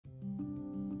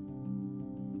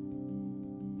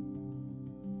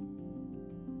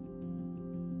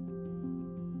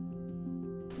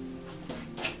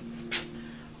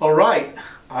right,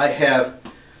 I have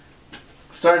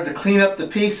started to clean up the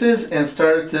pieces and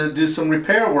started to do some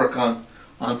repair work on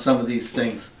some of these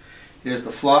things. Here's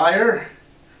the flyer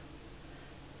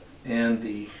and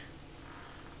the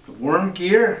worm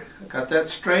gear. I got that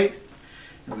straight,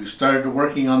 and we've started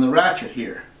working on the ratchet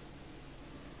here.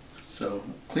 So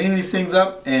cleaning these things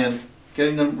up and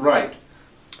getting them right.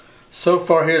 So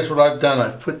far, here's what I've done.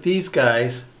 I've put these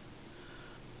guys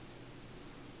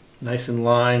nice in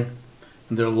line,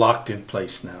 and they're locked in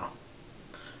place now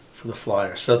for the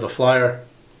flyer. So the flyer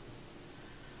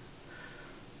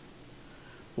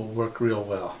will work real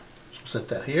well. So set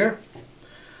that here.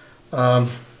 I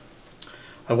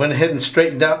went ahead and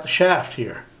straightened out the shaft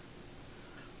here.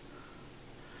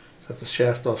 Got the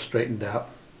shaft all straightened out.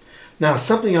 Now,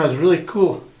 something that was really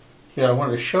cool here I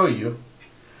wanted to show you.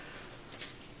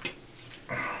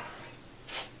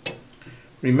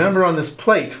 Remember on this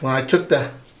plate when I took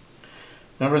the,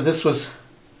 remember this was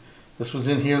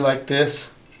in here like this,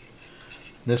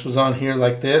 and this was on here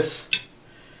like this,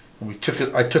 and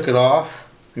I took it off.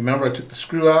 Remember, I took the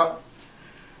screw out.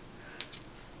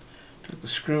 Took the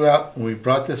screw out, and we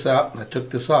brought this out, and I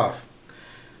took this off.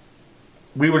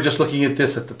 We were just looking at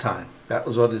this at the time. That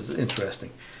was what is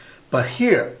interesting. But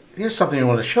here's something I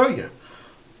want to show you.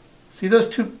 See those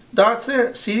two dots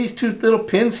there? See these two little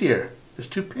pins here? There's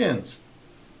two pins.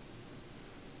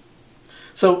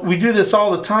 So we do this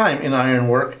all the time in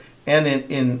ironwork and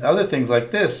in other things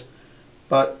like this.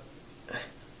 But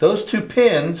those two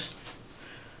pins,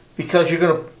 because you're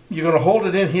gonna hold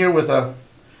it in here with a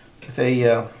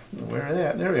where are they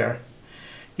at? There we are.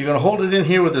 You're gonna hold it in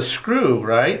here with a screw,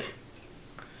 right?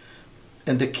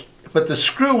 But the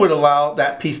screw would allow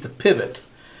that piece to pivot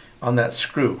on that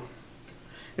screw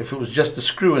if it was just the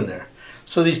screw in there.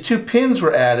 So these two pins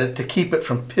were added to keep it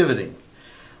from pivoting.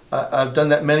 I've done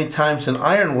that many times in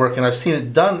ironwork, and I've seen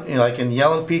it done like in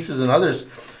yellow pieces and others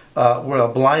where a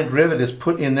blind rivet is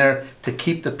put in there to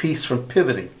keep the piece from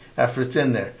pivoting after it's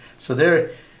in there. So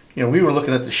there, you know, we were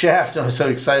looking at the shaft and I was so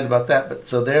excited about that, but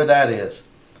so there that is.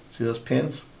 See those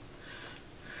pins?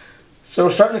 So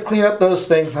we're starting to clean up those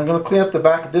things. I'm going to clean up the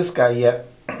back of this guy yet.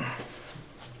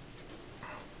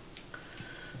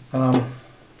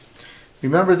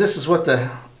 Remember, this is what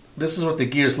the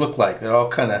gears look like. They're all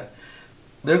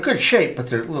they're in good shape, but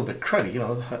they're a little bit cruddy. You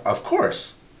know, of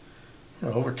course, you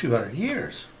know, over 200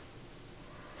 years.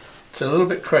 So a little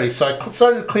bit cruddy. So I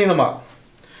started to clean them up.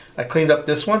 I cleaned up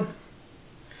this one,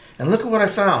 and look at what I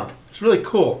found. It's really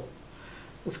cool.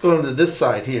 Let's go into this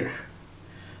side here.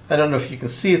 I don't know if you can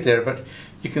see it there, but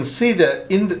you can see that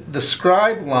in the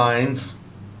scribe lines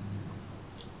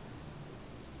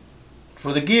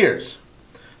for the gears.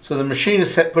 So the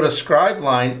machinist had put a scribe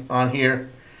line on here,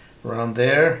 around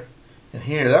there, and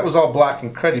here. That was all black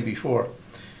and cruddy before,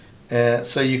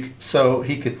 so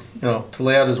he could, you know, to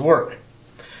lay out his work.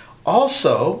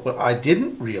 Also, what I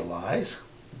didn't realize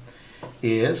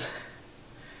is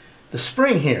the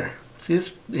spring here. See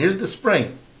this? Here's the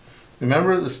spring.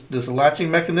 Remember, there's a latching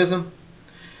mechanism.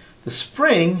 The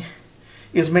spring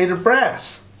is made of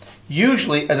brass.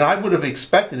 Usually, and I would have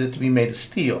expected it to be made of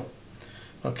steel.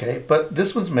 Okay, but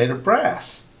this one's made of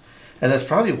brass. And that's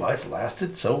probably why it's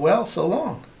lasted so well, so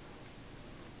long.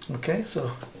 Okay,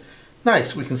 so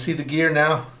nice. We can see the gear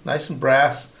now, nice and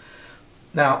brass.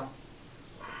 Now,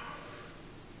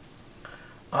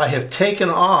 I have taken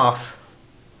off,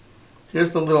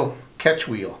 here's the little catch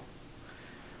wheel.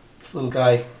 This little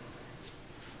guy,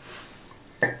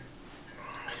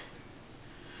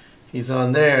 he's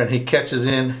on there and he catches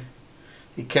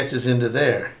into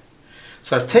there.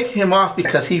 So I've taken him off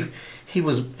because he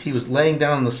was laying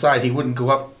down on the side. He wouldn't go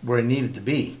up where he needed to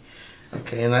be.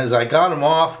 Okay, and as I got him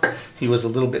off, he was a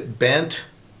little bit bent.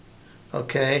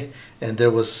 Okay, and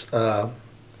there was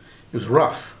it was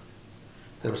rough.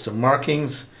 There were some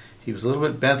markings. He was a little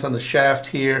bit bent on the shaft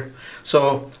here.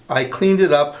 So I cleaned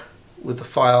it up with the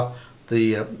file,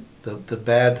 the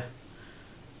bad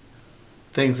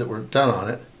things that were done on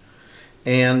it,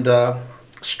 and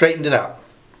straightened it out.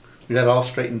 We got it all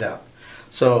straightened out.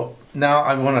 So now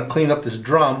I want to clean up this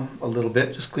drum a little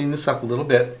bit. Just clean this up a little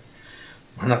bit.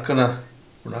 We're not gonna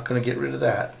get rid of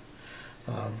that,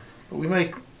 but we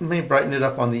may brighten it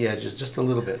up on the edges just a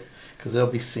little bit because they'll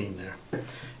be seen there.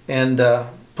 And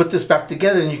put this back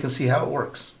together, and you can see how it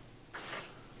works.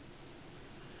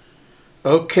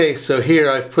 Okay, so here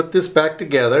I've put this back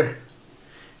together.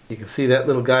 You can see that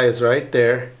little guy is right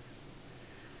there,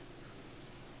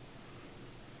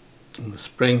 and the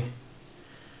spring.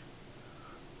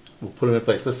 We'll put him in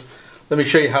place. Let me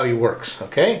show you how he works,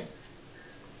 okay?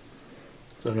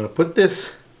 So I'm going to put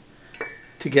this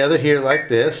together here like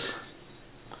this.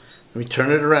 Let me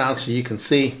turn it around so you can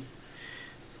see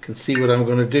can see what I'm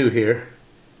going to do here.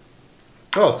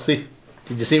 Oh, see,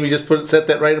 did you see me just set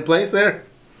that right in place there?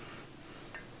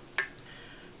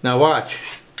 Now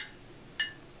watch.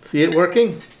 See it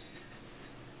working?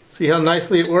 See how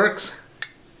nicely it works?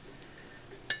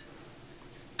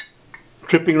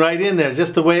 Tripping right in there,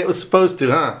 just the way it was supposed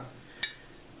to, huh?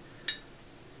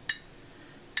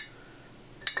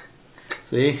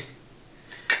 See?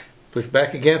 Push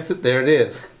back against it, there it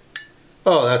is.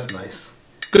 Oh, that's nice.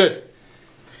 Good.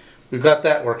 We've got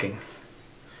that working.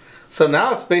 So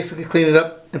now let's basically clean it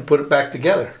up and put it back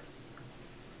together.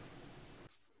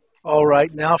 All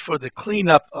right, now for the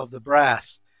cleanup of the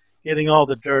brass, getting all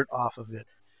the dirt off of it.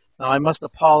 Now I must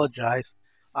apologize.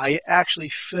 I actually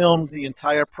filmed the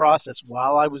entire process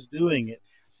while I was doing it,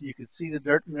 so you could see the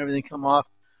dirt and everything come off.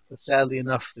 But sadly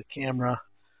enough, the camera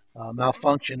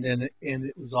malfunctioned and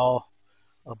it was all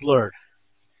blurred.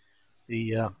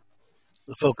 The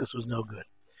focus was no good.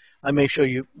 I may show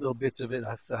you little bits of it.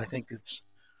 I think it's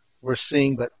worth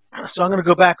seeing. But so I'm going to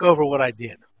go back over what I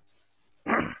did.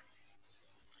 Do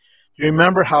you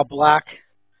remember how black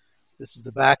this is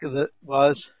the back of it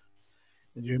was?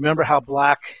 And do you remember how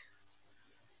black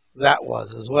that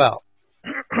was as well?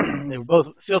 They were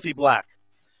both filthy black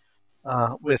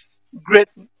with grit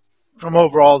from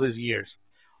over all these years.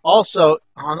 Also,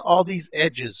 on all these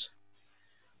edges,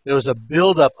 there was a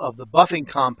buildup of the buffing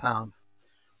compound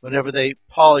whenever they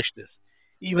polished this.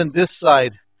 Even this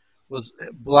side was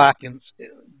black and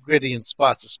gritty in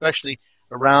spots, especially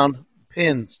around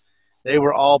pins. They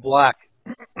were all black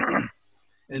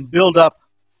and build up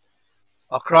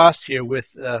across here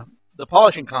with the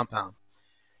polishing compound.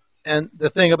 And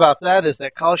the thing about that is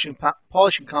that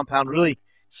polishing compound really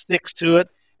sticks to it,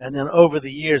 and then over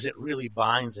the years it really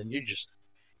binds, and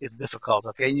it's difficult.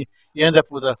 Okay, and you end up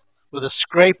with a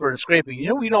scraper and scraping. You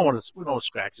know, we don't want to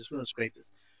scratch this. We don't scrape this.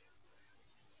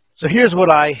 So here's what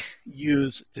I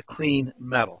use to clean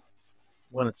metal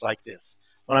when it's like this.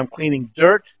 When I'm cleaning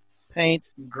dirt, paint,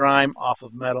 and grime off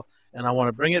of metal, and I want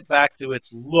to bring it back to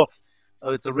its look,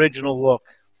 its original look.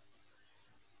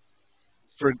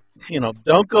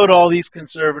 Don't go to all these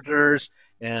conservators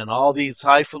and all these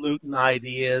highfalutin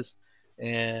ideas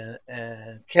and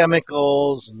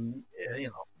chemicals and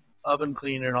oven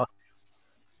cleaner and all.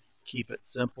 Keep it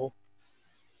simple.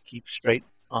 Keep straight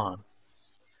on.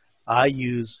 I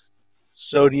use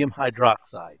sodium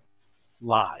hydroxide,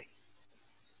 lye.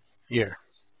 Here,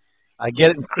 I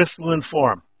get it in crystalline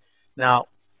form. Now,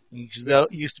 you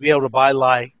used to be able to buy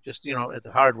lye just at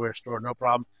the hardware store, no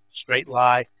problem. Straight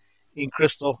lye. In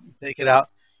crystal, you take it out,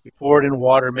 you pour it in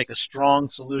water, make a strong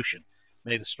solution.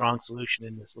 Made a strong solution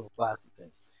in this little plastic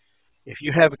thing. If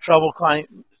you have trouble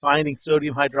finding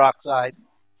sodium hydroxide,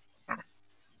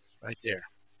 right there.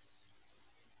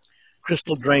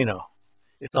 Crystal Drano.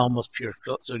 It's almost pure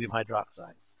sodium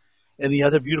hydroxide. And the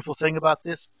other beautiful thing about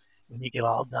this, when you get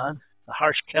all done, the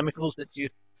harsh chemicals that you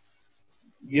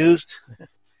used,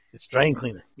 it's drain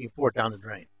cleaner. You can pour it down the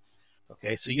drain.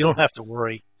 Okay, so you don't have to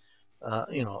worry.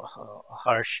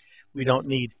 Harsh. We don't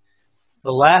need.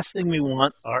 The last thing we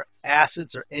want are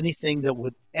acids or anything that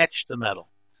would etch the metal.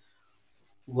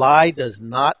 Lye does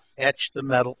not etch the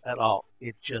metal at all.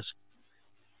 It just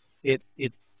it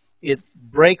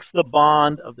breaks the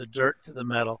bond of the dirt to the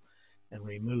metal and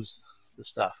removes the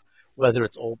stuff. Whether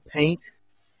it's old paint,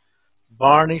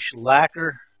 varnish,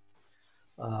 lacquer,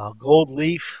 gold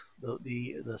leaf,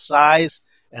 the size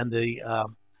and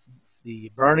the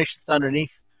burnish that's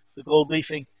underneath the gold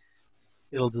leafing,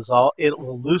 it'll dissolve, it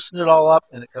will loosen it all up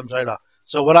and it comes right off.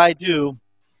 So what I do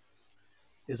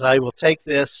is I will take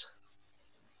this,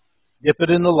 dip it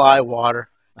in the lye water.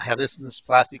 I have this in this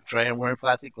plastic tray. I'm wearing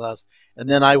plastic gloves. And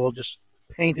then I will just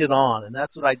paint it on. And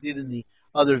that's what I did in the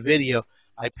other video.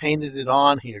 I painted it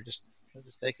on here, just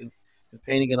taking and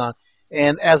painting it on.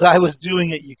 And as I was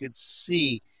doing it, you could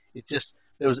see it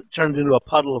turned into a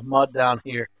puddle of mud down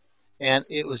here. And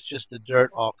it was just the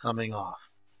dirt all coming off.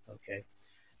 Okay.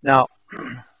 Now,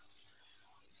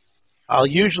 I'll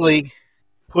usually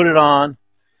put it on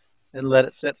and let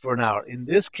it sit for an hour. In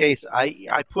this case,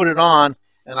 I put it on,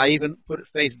 and I even put it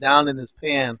face down in this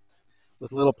pan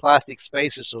with little plastic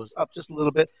spacers, so it's up just a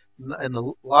little bit,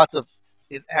 and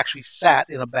it actually sat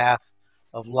in a bath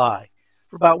of lye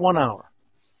for about 1 hour.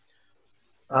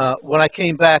 When I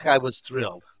came back, I was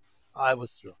thrilled. I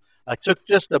was thrilled. I took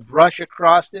just a brush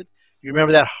across it. You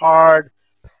remember that hard,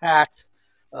 packed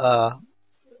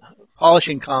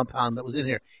polishing compound that was in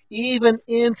here, even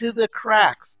into the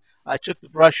cracks. I took the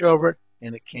brush over it,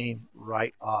 and it came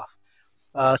right off.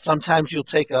 Sometimes you'll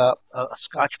take a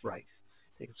Scotch-Brite,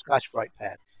 take a Scotch-Brite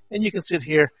pad, and you can sit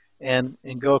here and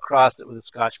go across it with a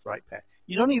Scotch-Brite pad.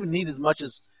 You don't even need as much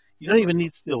as You don't even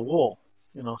need steel wool.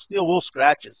 You know, steel wool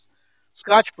scratches.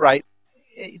 Scotch-Brite,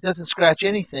 it doesn't scratch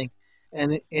anything.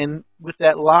 And with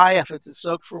that lye, after it's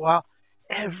soaked for a while,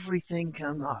 everything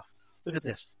comes off. Look at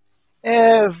this.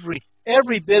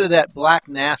 Every bit of that black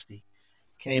nasty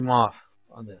came off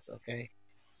on this, okay?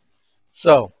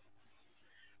 So,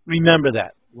 remember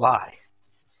that, lye.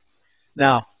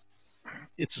 Now,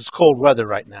 it's this cold weather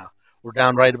right now. We're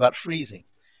down right about freezing.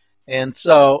 And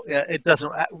so it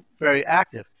doesn't very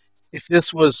active. If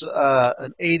this was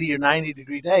an 80 or 90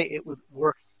 degree day, it would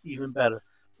work even better.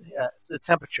 The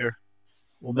temperature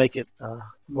will make it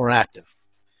more active.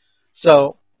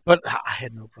 So, but I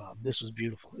had no problem. This was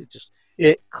beautiful.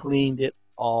 It cleaned it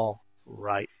all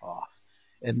right off.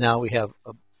 And now we have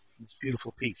this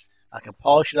beautiful piece. I can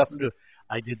polish it up and do it.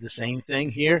 I did the same thing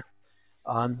here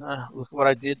on, look what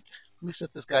I did. Let me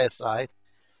set this guy aside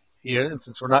here. And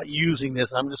since we're not using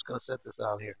this, I'm just going to set this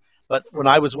out here. But when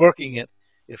I was working it,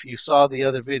 if you saw the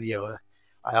other video,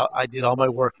 I did all my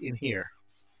work in here.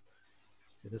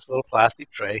 In this little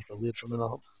plastic tray, the lid from an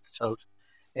old tote.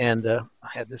 And I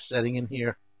had this setting in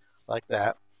here like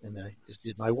that. And I just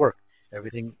did my work.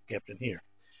 Everything kept in here.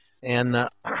 And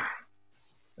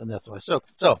that's why I soaked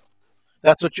it. So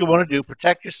that's what you want to do.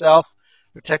 Protect yourself.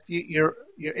 Protect your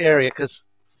area because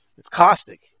it's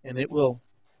caustic and it will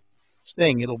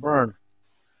sting. It'll burn.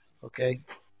 Okay.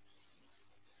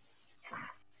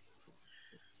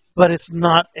 But it's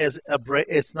not as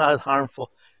harmful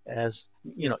as,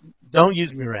 you know, don't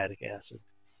use muriatic acid.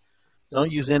 Don't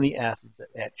use any acids that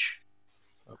etch.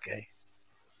 Okay.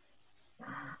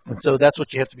 And so that's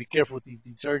what you have to be careful with these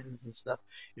detergents and stuff.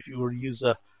 If you were to use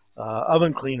a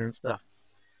oven cleaner and stuff,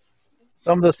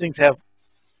 some of those things have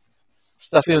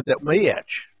stuff in it that may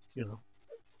etch. You know,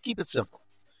 keep it simple.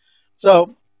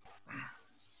 So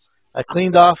I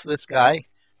cleaned off this guy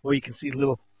where you can see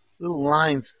little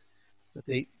lines that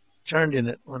they turned in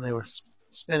it when they were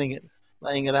spinning it,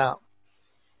 laying it out.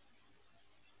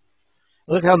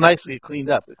 Look how nicely it cleaned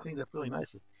up. It cleaned up really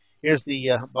nicely. Here's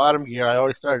the bottom gear. I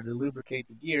already started to lubricate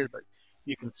the gears, but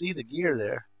you can see the gear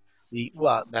there.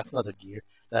 Well, that's not the gear.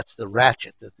 That's the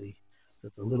ratchet that the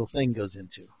little thing goes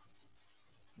into.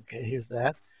 Okay, here's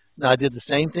that. Now I did the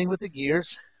same thing with the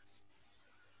gears.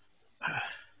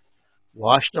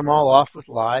 Washed them all off with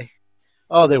lye.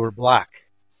 Oh, they were black.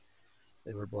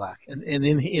 They were black. And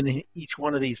in each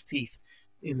one of these teeth,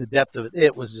 in the depth of it,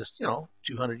 it was just,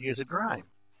 200 years of grime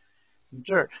and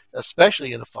dirt,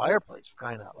 especially in a fireplace, for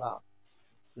crying out loud.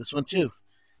 This one too.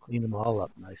 Cleaned them all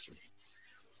up nicely.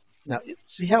 Now,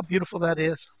 see how beautiful that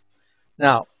is?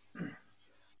 Now,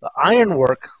 the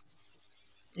ironwork,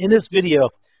 in this video,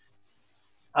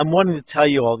 I'm wanting to tell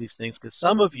you all these things because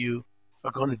some of you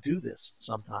are going to do this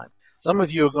sometime. Some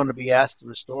of you are going to be asked to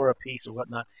restore a piece or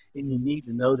whatnot, and you need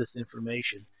to know this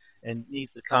information, and it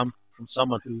needs to come from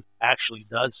someone who actually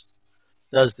does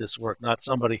this work, not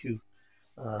somebody who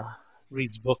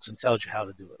reads books and tells you how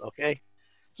to do it, okay?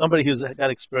 Somebody who's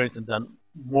got experience and done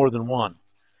more than one,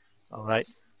 all right?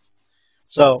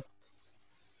 So,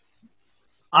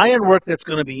 ironwork that's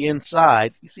going to be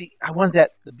inside, you see, I wanted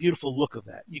the beautiful look of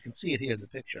that. You can see it here in the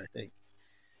picture, I think.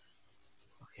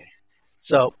 Okay,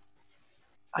 so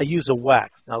I use a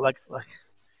wax. Now, like,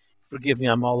 forgive me,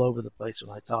 I'm all over the place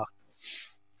when I talk.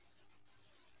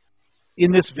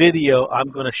 In this video,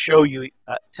 I'm going to show you,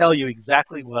 tell you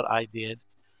exactly what I did,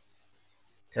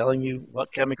 telling you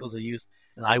what chemicals I used,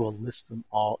 and I will list them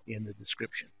all in the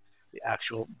description, the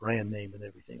actual brand name and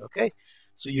everything, okay?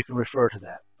 So you can refer to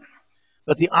that.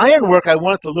 But the ironwork, I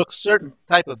want it to look certain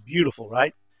type of beautiful,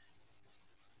 right?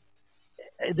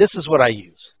 This is what I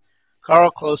use.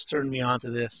 Carl Close turned me on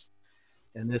to this,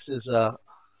 and this is a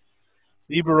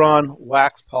Liberon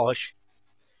wax polish,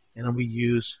 and we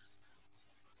use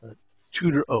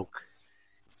Tudor oak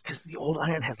because the old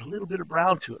iron has a little bit of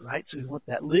brown to it, right? So we want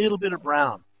that little bit of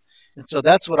brown, and so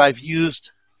that's what I've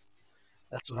used.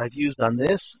 That's what I've used on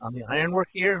this, on the ironwork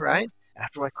here, right?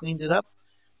 After I cleaned it up,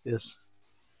 this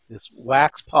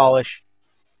wax polish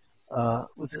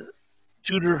with a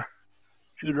Tudor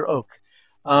oak.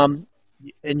 And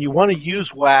you want to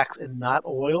use wax and not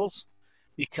oils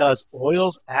because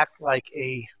oils act like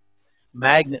a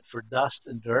magnet for dust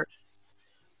and dirt,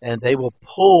 and they will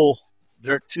pull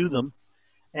dirt to them,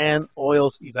 and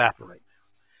oils evaporate.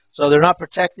 So they're not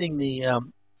protecting the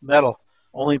metal,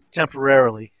 only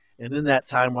temporarily, and in that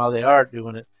time while they are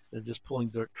doing it, they're just pulling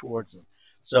dirt towards them.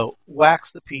 So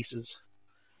wax the pieces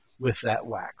with that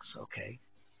wax, okay?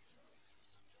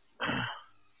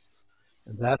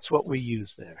 And that's what we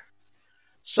use there.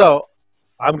 So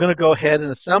I'm going to go ahead and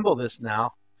assemble this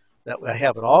now that I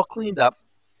have it all cleaned up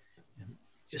and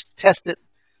just test it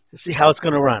to see how it's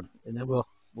going to run. And then we'll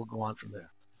we'll go on from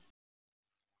there.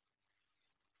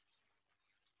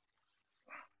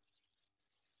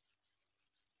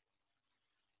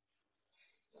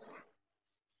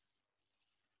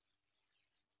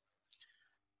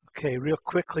 Okay, real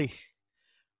quickly,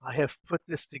 I have put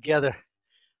this together.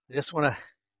 I just want to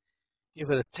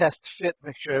give it a test fit,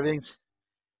 make sure everything's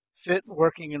fit,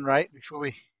 working, and right before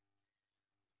we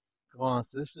go on.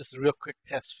 So this is just a real quick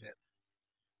test fit,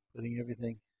 putting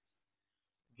everything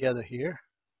together here.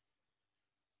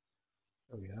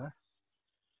 There we are.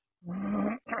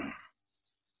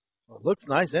 Well, it looks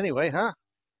nice anyway, huh?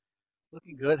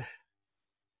 Looking good.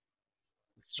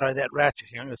 Let's try that ratchet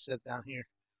here. I'm going to set it down here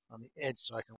on the edge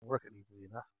so I can work it easily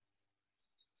enough.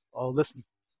 Oh, listen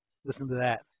to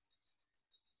that.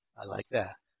 I like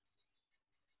that.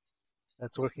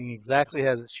 That's working exactly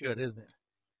as it should, isn't it?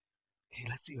 Okay,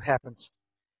 let's see what happens.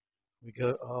 We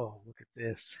go, oh, look at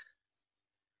this.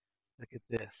 Look at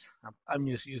this. I'm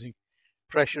just using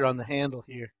pressure on the handle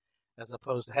here as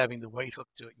opposed to having the weight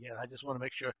hooked to it yet. I just want to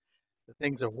make sure that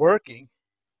things are working.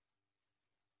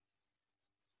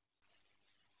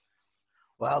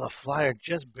 Wow, the flyer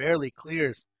just barely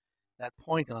clears that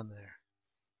point on there.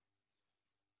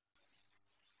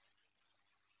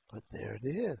 But there it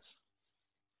is.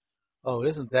 Oh,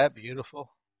 isn't that beautiful?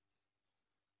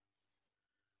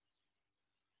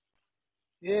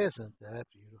 Isn't that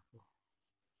beautiful?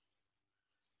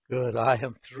 Good, I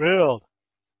am thrilled.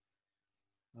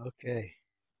 Okay.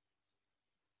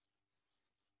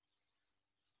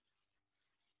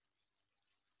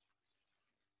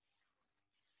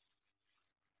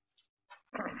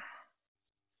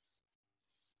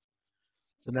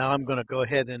 So now I'm going to go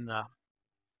ahead and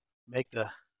make the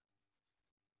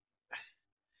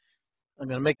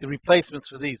replacements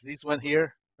for these. These went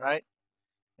here, right?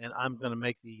 And I'm going to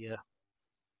make the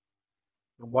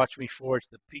watch me forge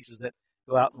the pieces that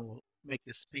go out and will make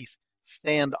this piece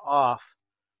stand off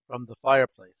from the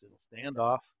fireplace. It'll stand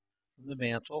off from the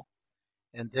mantle,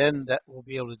 and then that will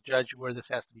be able to judge where this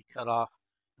has to be cut off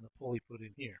and the pulley put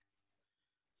in here.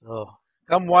 So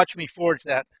come watch me forge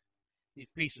these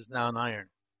pieces now in iron.